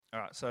All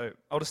right, so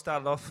I'll just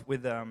start it off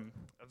with a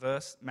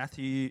verse.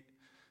 Matthew,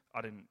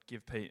 I didn't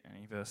give Pete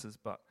any verses,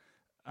 but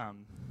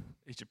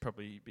he should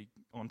probably be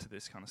onto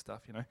this kind of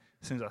stuff, as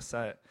soon as I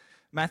say it.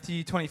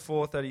 Matthew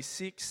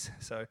 24:36.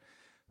 So,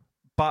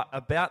 but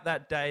about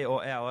that day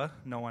or hour,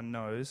 no one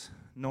knows,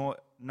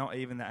 not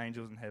even the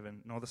angels in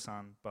heaven, nor the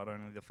Son, but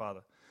only the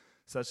Father.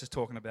 So that's just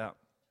talking about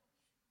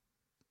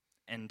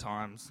end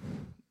times.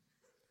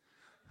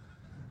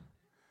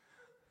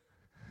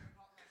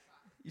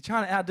 You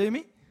trying to outdo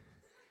me?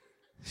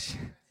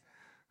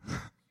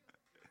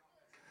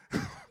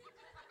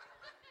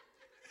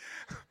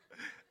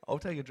 I'll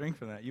take a drink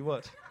from that. You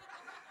watch.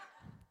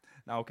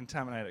 No, I'll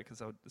contaminate it because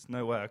there's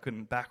no way I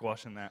couldn't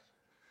backwash in that.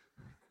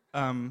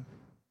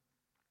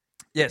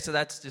 So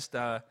that's just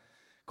a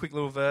quick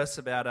little verse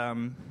about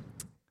none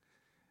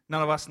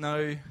of us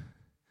know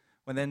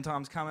when the end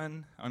time's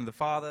coming, only the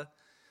Father.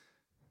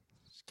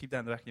 Just keep that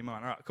in the back of your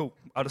mind. All right, cool.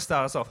 I'll just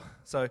start us off.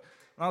 So when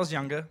I was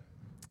younger,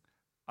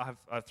 I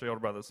have 3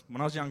 older brothers.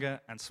 When I was younger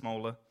and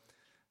smaller,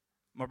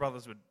 my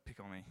brothers would pick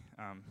on me,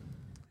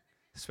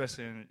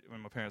 especially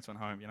when my parents went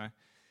home,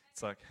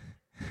 It's like,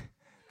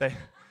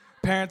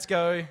 parents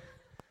go,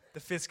 the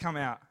fists come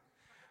out,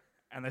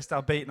 and they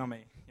start beating on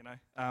me,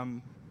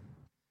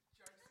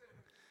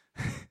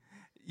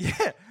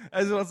 Yeah,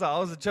 as I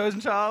was a chosen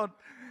child.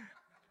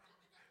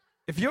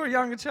 If you're a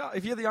younger child,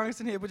 if you're the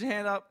youngest in here, put your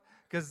hand up,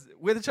 because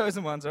we're the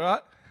chosen ones, all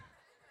right?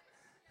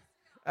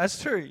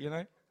 That's true,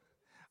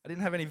 I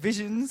didn't have any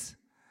visions,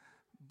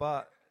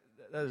 but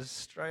that is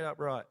straight up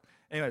right.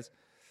 Anyways,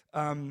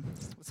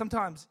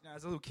 sometimes,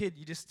 as a little kid,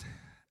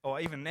 or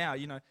even now,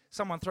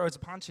 someone throws a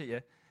punch at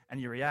you,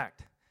 and you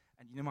react,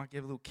 and you might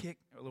give a little kick,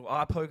 or a little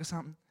eye poke or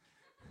something,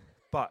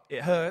 but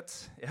it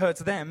hurts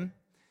them,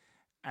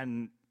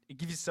 and it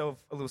gives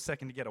yourself a little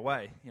second to get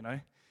away,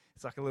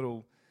 It's like a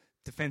little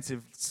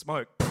defensive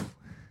smoke.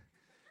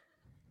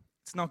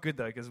 It's not good,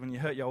 though, because when you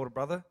hurt your older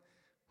brother,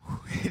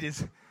 it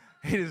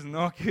is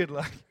not good.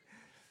 Like,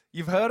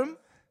 you've hurt them,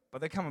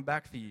 but they're coming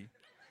back for you.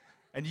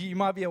 And you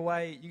might be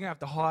away, you're going to have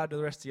to hide the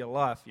rest of your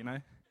life,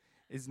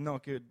 It's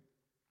not good.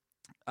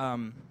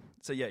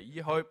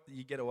 You hope that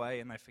you get away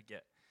and they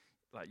forget.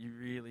 Like, you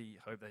really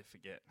hope they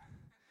forget.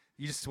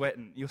 You're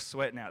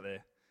sweating out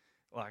there.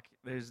 Like,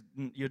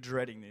 you're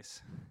dreading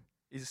this.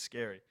 It's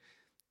scary.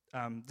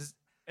 Does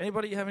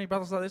anybody have any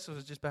brothers like this, or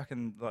was it just back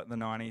in the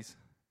 90s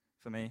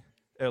for me?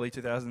 Early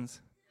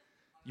 2000s?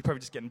 You're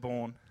probably just getting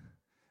born.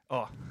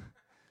 Oh,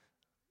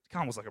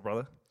 Carmel's like a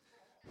brother.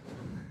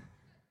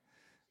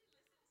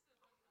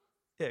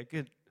 Yeah,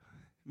 good.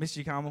 Miss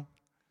you, Carmel.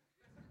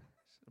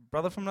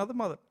 Brother from another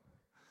mother.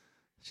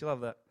 She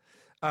loved that.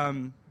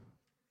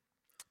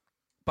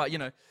 But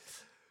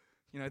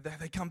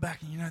they come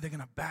back and they're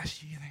gonna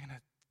bash you. They're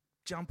gonna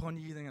jump on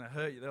you. They're gonna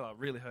hurt you. They're like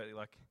really hurt you,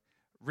 like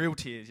real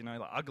tears.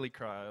 Like ugly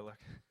cry, like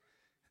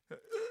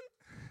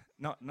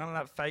none of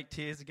that fake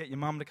tears to get your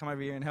mum to come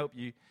over here and help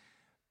you,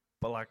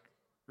 but like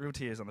real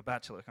tears on The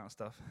Bachelor kind of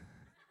stuff.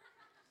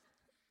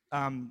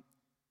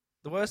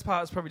 The worst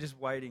part is probably just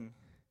waiting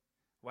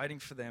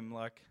for them,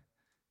 like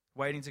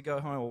waiting to go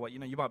home, or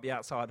you might be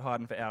outside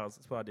hiding for hours.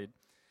 That's what I did,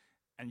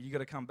 and you got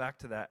to come back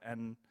to that,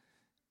 and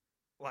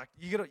like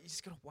you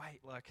just gotta wait.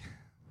 Like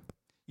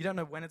you don't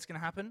know when it's gonna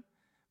happen,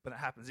 but it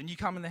happens. And you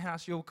come in the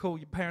house, you're all cool.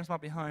 Your parents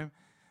might be home,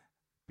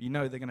 but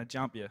they're gonna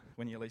jump you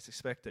when you least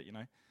expect it.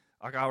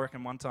 Like I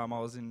reckon one time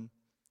it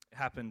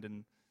happened,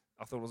 and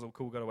I thought it was all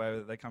cool, got away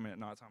with it. They come in at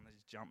night time, they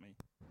just jump me.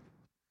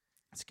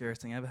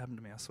 Scariest thing ever happened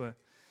to me, I swear.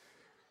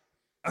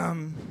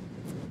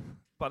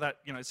 But that,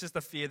 it's just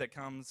the fear that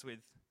comes with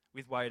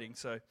waiting.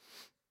 So,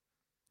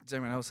 does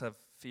anyone else have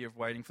fear of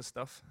waiting for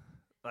stuff?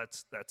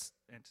 That's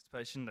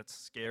anticipation. That's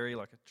scary,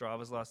 like a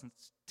driver's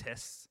license,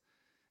 tests,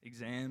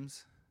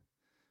 exams.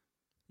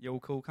 You're all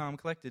cool, calm,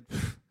 collected.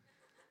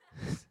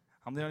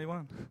 I'm the only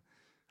one.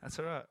 That's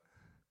all right.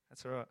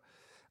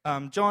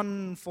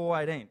 John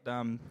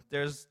 4:18.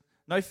 There's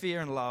no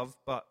fear in love,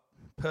 but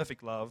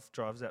perfect love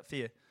drives out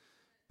fear,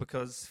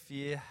 because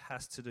fear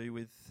has to do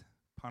with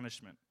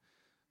punishment.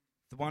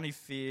 The one who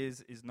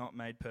fears is not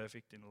made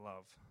perfect in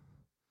love.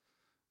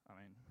 I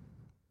mean,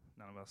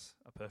 none of us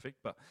are perfect,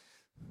 but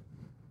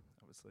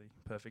obviously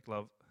perfect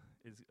love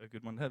is a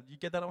good one to have. You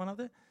get that one up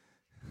there?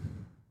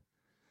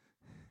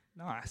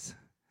 Nice.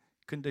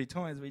 Couldn't do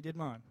toys, but you did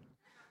mine.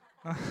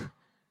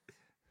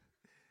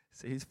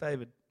 See who's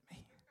favoured? Me.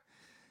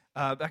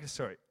 Back to the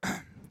story.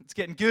 It's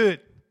getting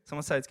good.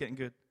 Someone say it's getting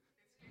good.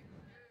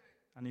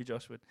 I knew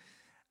Josh would.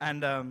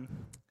 And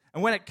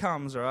when it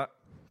comes, all right,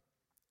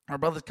 my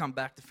brothers come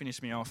back to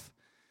finish me off.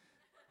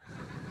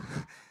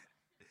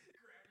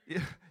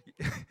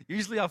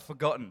 Usually I've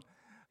forgotten.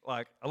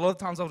 Like, a lot of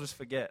times I'll just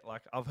forget.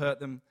 Like, I've hurt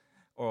them,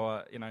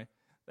 or,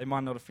 they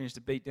might not have finished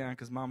the beat down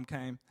because Mum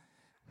came.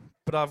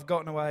 But I've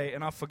gotten away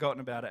and I've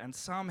forgotten about it. And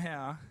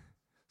somehow,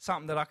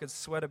 something that I could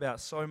sweat about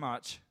so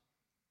much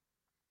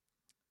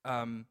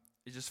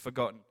is just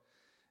forgotten.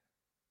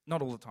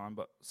 Not all the time,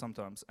 but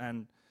sometimes.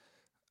 And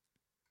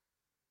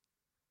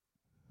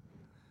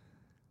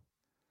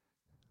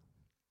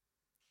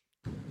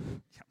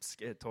I'm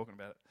scared talking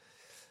about it.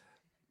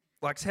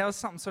 like how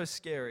something so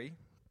scary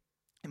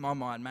in my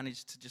mind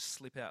managed to just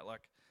slip out,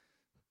 like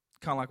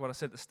kind of like what I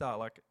said at the start,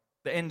 like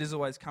the end is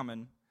always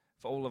coming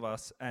for all of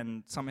us,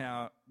 and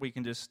somehow we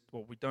can just,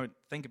 well, we don't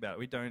think about it,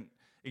 we don't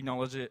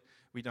acknowledge it,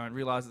 we don't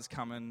realize it's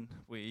coming,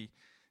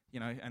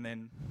 and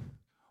then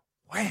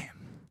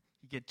wham,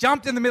 you get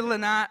jumped in the middle of the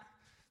night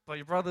by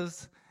your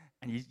brothers,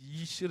 and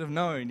you should have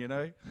known,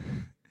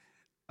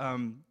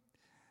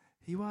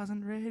 he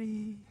wasn't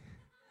ready.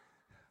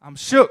 I'm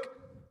shook.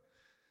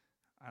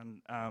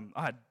 And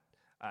I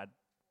had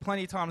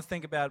plenty of time to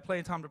think about it, plenty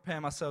of time to prepare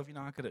myself.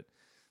 I could have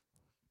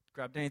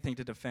grabbed anything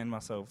to defend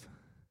myself.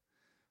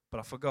 But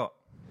I forgot.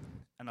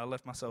 And I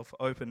left myself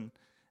open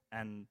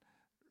and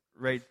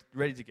ready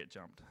to get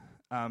jumped.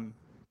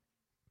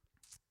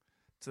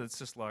 So it's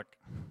just like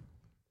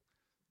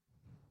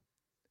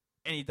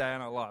any day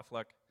in our life.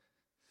 Like,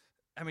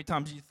 how many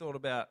times have you thought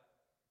about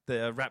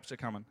the rapture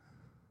coming?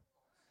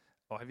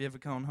 Or have you ever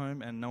gone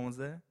home and no one's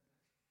there?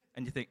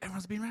 And you think,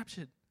 everyone's been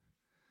raptured.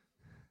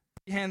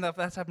 Your hand up,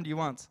 that's happened to you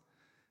once.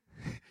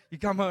 You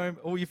come home,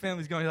 all your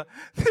family's going like,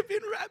 they've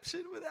been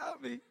raptured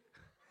without me.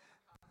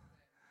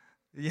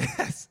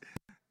 Yes.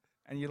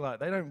 And you're like,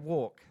 they don't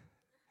walk.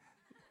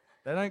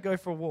 They don't go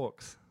for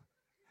walks.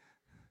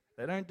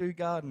 They don't do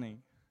gardening.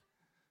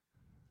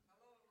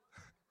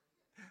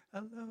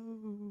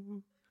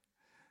 Hello.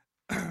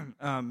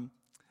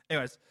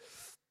 Anyways,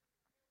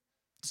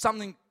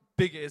 something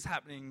bigger is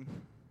happening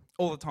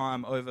all the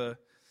time over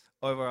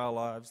our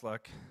lives,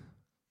 like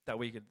that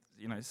we could,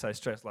 say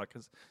stress, like,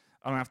 because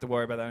I don't have to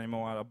worry about that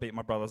anymore. I'll beat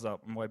my brothers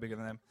up. I'm way bigger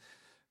than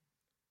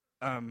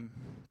them.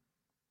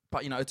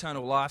 But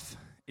eternal life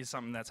is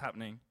something that's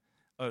happening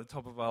over the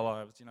top of our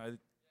lives,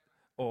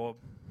 or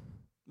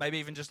maybe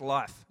even just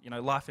life,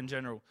 life in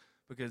general,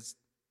 because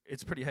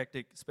it's pretty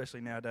hectic,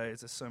 especially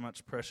nowadays. There's so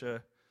much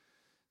pressure,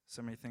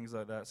 so many things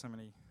like that, so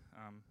many,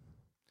 I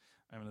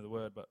don't know the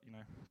word, but,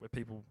 where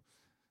people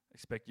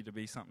expect you to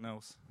be something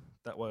else,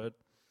 that word,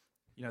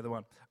 the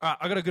one. All right,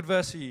 I got a good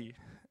verse for you.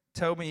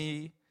 Tell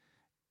me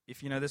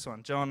if you know this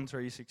one, John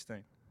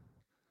 3:16.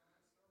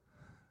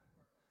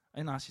 I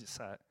didn't ask you to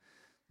say it.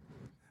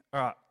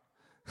 All right.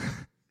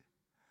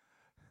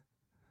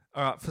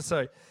 All right,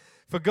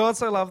 for God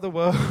so loved the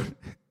world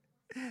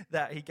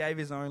that he gave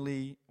his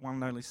one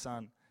and only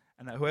Son,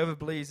 and that whoever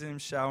believes in him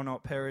shall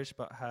not perish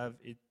but have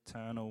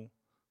eternal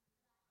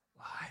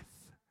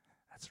life.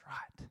 That's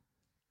right.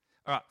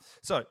 All right,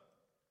 so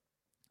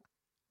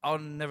I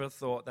never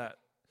thought that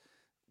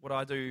what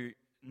I do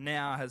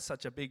now has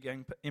such a big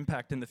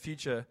impact in the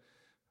future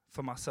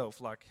for myself.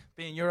 Like,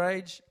 being your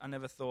age, I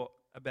never thought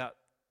about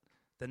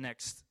the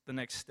next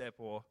step,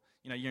 or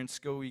you're in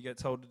school, you get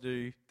told to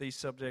do these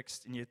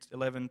subjects in year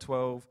 11,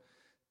 12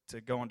 to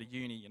go on to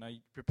uni. You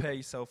prepare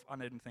yourself. I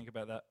didn't think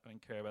about that. I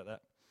didn't care about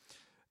that.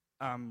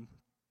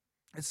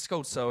 It's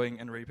called sowing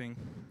and reaping.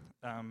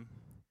 What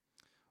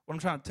I'm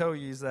trying to tell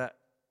you is that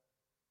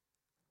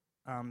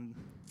you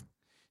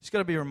just got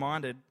to be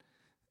reminded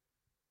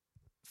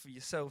for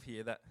yourself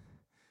here that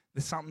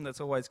there's something that's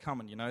always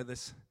coming. You got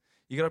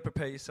to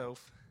prepare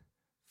yourself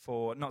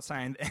for, not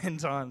saying the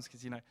end times,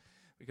 because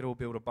we could all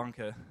build a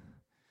bunker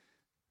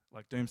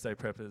like doomsday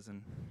preppers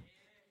and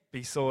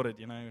be sorted,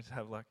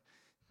 have like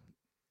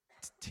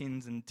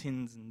tins and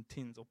tins and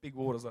tins, or big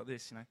waters like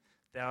this,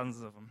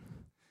 thousands of them.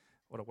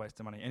 What a waste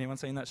of money. Anyone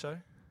seen that show?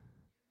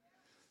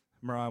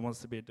 Mariah wants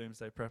to be a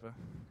doomsday prepper.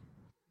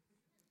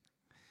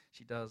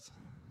 She does.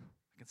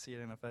 I can see it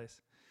in her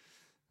face.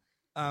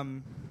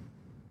 All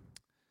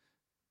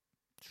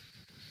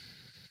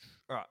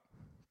right.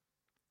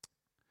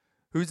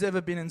 Who's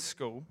ever been in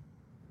school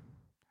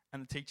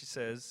and the teacher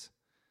says,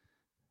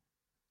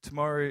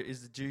 tomorrow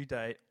is the due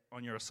date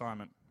on your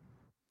assignment,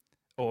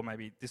 or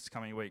maybe this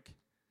coming week,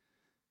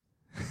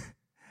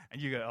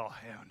 and you go, oh,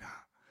 hell no.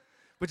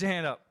 Put your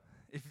hand up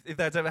if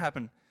that's ever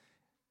happened.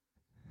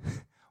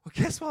 Well,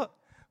 guess what?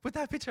 Put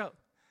that picture up.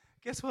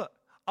 Guess what?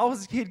 I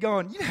was a kid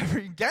going, you never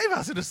even gave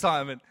us an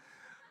assignment.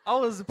 I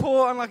was a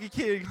poor, unlucky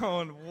kid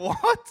going,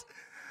 what?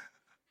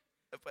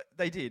 But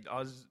they did. I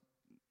was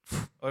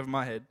over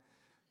my head.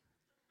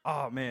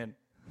 Oh, man.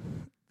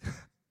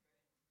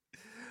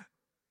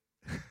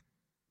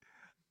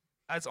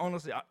 That's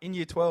honestly, in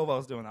year 12 I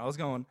was doing that. I was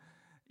going,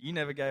 you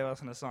never gave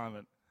us an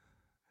assignment.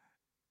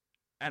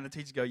 And the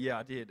teacher go, yeah,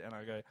 I did. And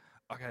I go,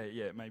 okay,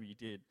 yeah, maybe you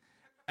did.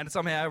 And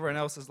somehow everyone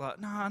else is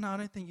like, no, I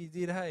don't think you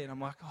did, hey. And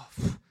I'm like, oh,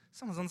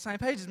 someone's on the same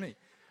page as me.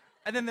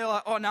 And then they're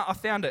like, oh, no, I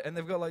found it. And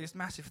they've got like this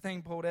massive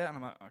thing pulled out. And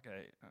I'm like,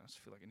 okay, I just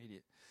feel like an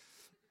idiot.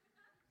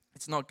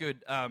 It's not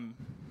good. I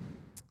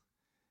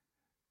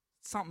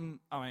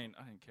didn't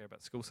care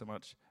about school so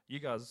much. You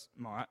guys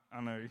might. I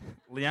know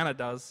Leanna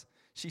does.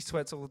 She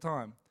sweats all the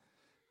time.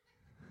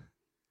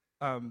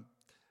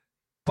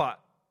 But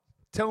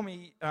tell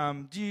me,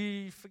 do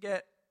you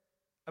forget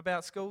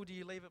about school? Do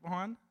you leave it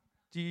behind?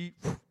 Does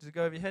it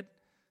go over your head?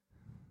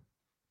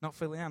 Not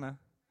for Leanna.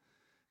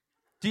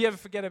 Do you ever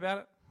forget about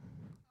it?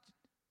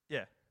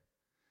 Yeah.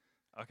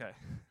 Okay.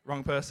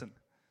 Wrong person.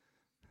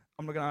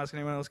 I'm not going to ask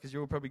anyone else because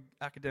you're probably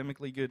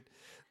academically good.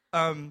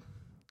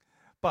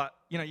 But,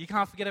 you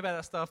can't forget about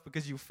that stuff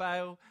because you'll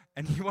fail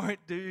and you won't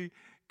do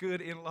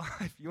good in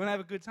life. You won't have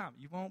a good time.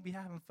 You won't be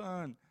having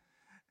fun.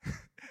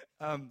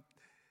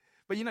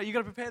 But, you got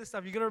to prepare the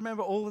stuff. You got to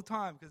remember all the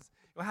time because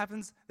what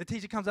happens, the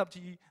teacher comes up to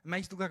you and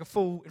makes you look like a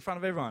fool in front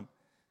of everyone.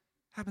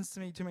 Happens to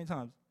me too many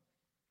times.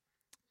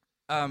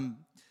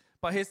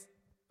 But here's,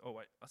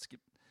 I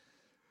skipped.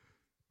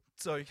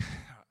 So,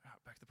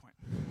 back to the point.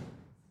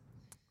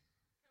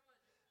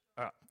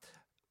 All right.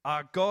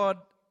 Our God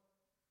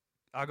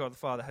the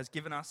Father has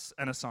given us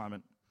an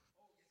assignment.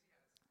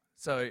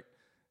 So,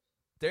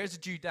 there's a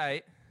due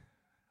date.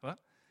 What?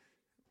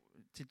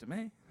 Tip to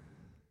me.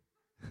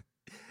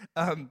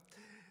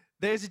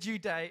 There's a due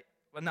date,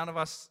 but none of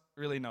us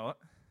really know it.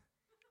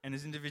 And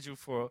it's individual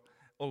for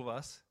all of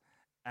us.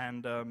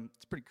 And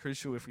it's pretty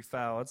crucial if we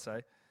fail, I'd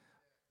say.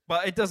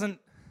 But it doesn't,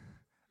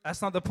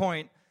 that's not the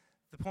point.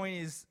 The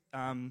point is,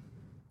 and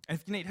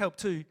if you need help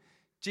too,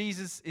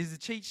 Jesus is the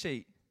cheat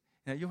sheet.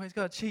 You always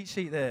got a cheat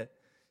sheet there.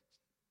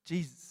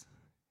 Jesus,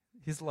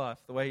 his life,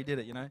 the way he did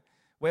it,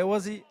 Where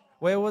was he?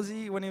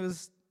 When he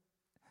was,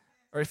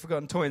 or I've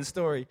forgotten toy in the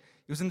story.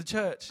 He was in the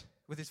church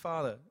with his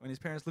father when his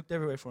parents looked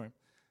everywhere for him.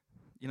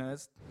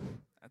 That's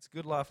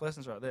good life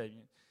lessons right there.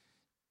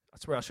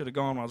 That's where I should have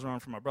gone when I was running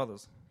from my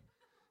brothers.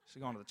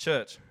 Should have gone to the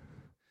church.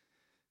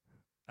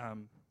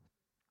 I'm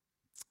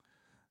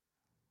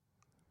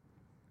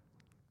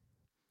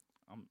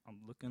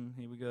looking.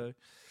 Here we go.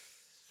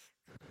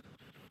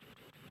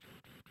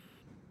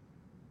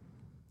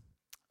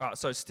 All right,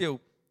 so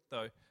still,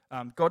 though,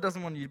 God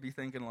doesn't want you to be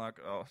thinking like,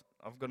 oh,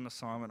 I've got an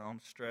assignment,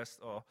 I'm stressed,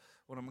 or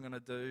what am I going to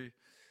do?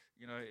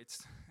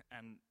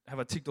 And have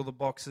I ticked all the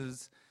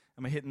boxes?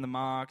 Am I hitting the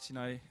marks? Am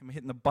I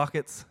hitting the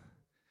buckets?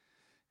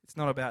 It's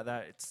not about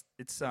that.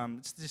 It's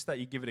just that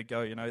you give it a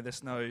go.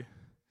 There's no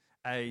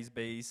A's,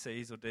 B's,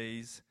 C's, or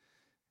D's.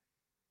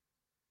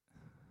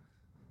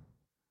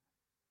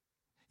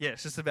 Yeah,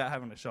 it's just about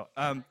having a shot.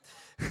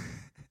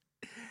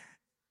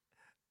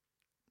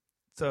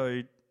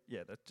 So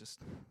yeah, that's just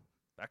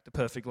back to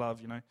perfect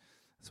love.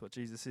 That's what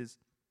Jesus is.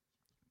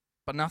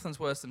 But nothing's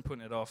worse than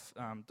putting it off.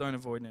 Don't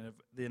avoid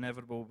the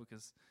inevitable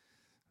because,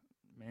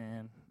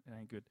 man, it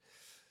ain't good.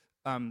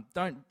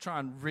 Don't try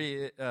and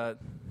it's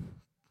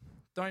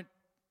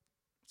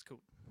cool.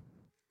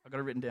 I got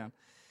it written down.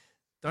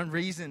 Don't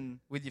reason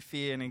with your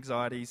fear and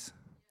anxieties.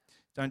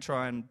 Don't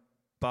try and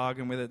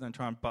bargain with it. Don't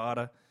try and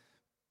barter,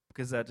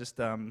 because that just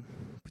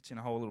puts you in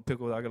a whole little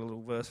pickle. I got a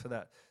little verse for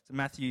that. So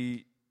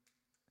Matthew.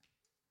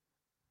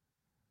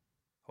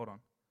 Hold on.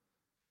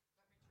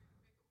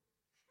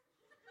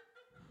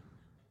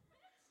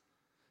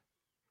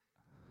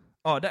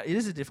 Oh, it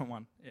is a different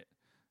one. Yeah.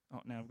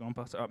 Oh, now I've gone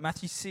past it. All right,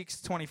 Matthew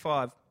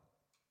 6:25.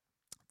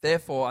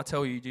 Therefore, I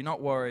tell you, do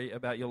not worry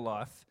about your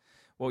life,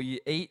 what you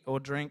eat or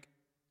drink,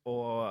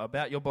 or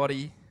about your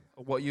body,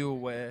 or what you will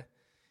wear.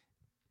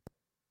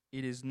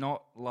 It is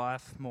not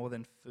life more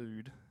than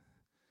food,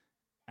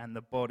 and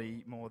the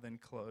body more than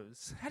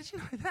clothes. How did you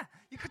know that?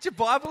 You got your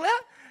Bible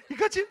out?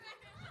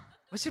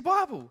 What's your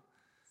Bible?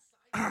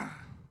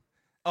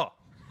 Oh.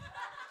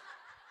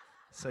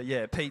 So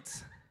yeah,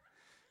 Pete's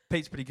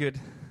pretty good.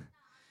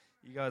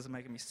 You guys are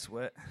making me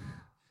sweat.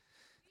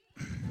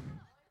 Yeah,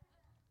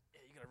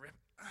 you gotta rip.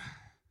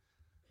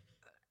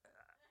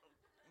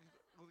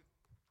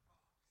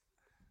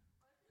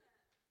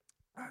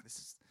 This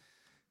is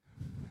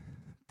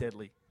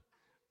deadly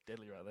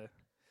right there.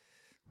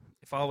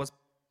 If I was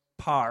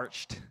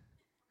patched,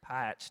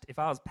 I'd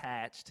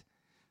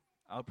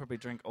probably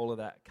drink all of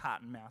that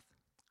cotton mouth.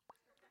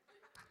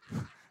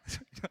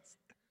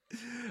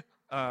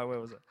 Where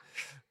was it?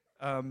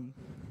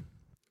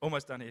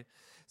 Almost done here.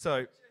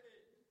 So,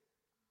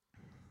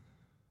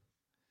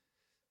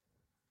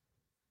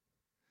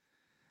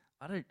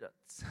 I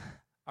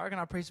reckon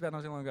I preached about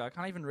not too long ago. I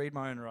can't even read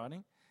my own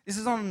writing. This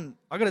is on,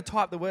 I got to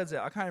type the words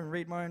out. I can't even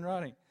read my own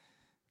writing.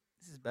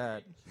 This is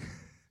bad.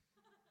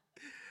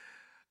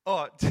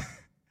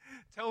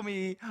 Tell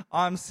me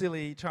I'm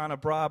silly trying to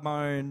bribe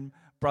my own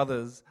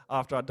brothers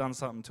after I've done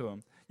something to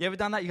them. You ever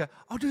done that? You go,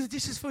 I'll do the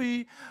dishes for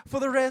you for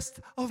the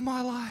rest of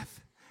my life.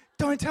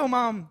 Don't tell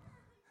Mum.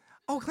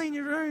 I'll clean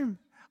your room.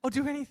 I'll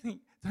do anything.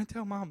 Don't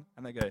tell Mum.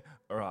 And they go,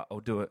 all right, I'll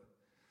do it.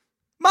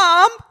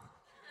 Mum!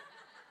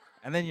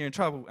 And then you're in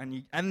trouble,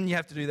 and then you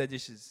have to do their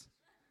dishes.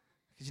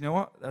 Because you know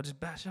what? They'll just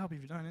bash up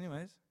if you don't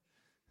anyways.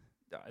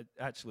 It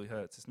actually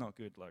hurts. It's not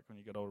good, like when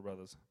you got older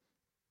brothers.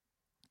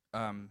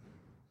 Yeah.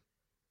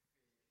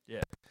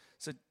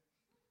 So,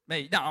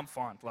 me, no, I'm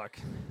fine. Like,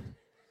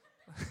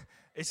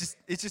 it's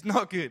just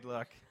not good.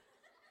 Like,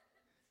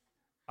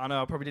 I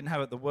know I probably didn't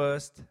have it the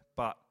worst,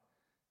 but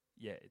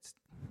yeah,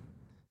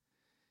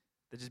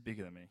 they're just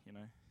bigger than me, you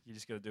know. You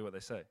just got to do what they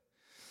say.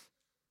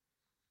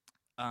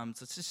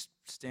 So it's just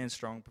stand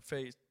strong,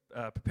 prepare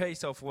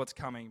yourself for what's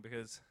coming,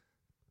 because,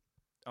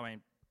 I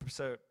mean,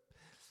 so,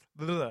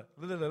 I'll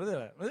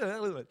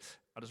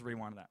just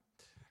rewind that.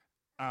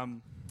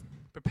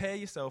 Prepare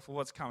yourself for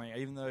what's coming,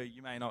 even though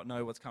you may not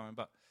know what's coming,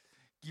 but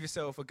give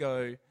yourself a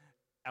go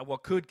at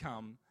what could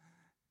come.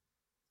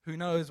 Who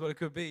knows what it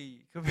could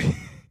be?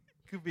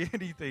 could be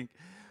anything.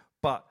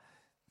 But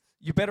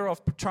you're better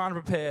off trying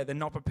to prepare than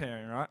not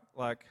preparing, right?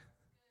 Like,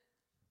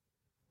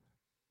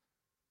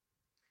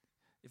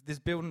 if this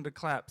building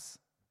collapse,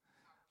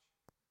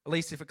 at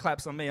least if it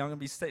collapses on me, I'm going to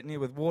be sitting here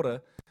with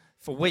water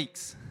for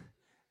weeks.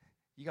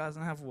 You guys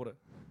don't have water.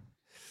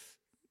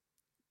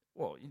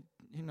 Well,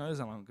 who knows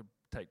how long it could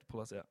take to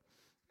pull us out.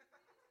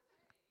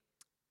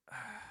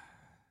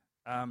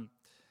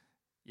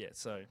 Yeah,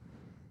 so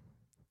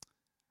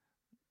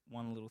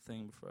one little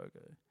thing before I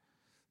go.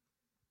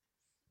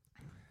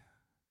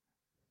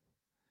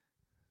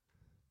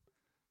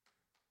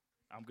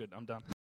 I'm good, I'm done.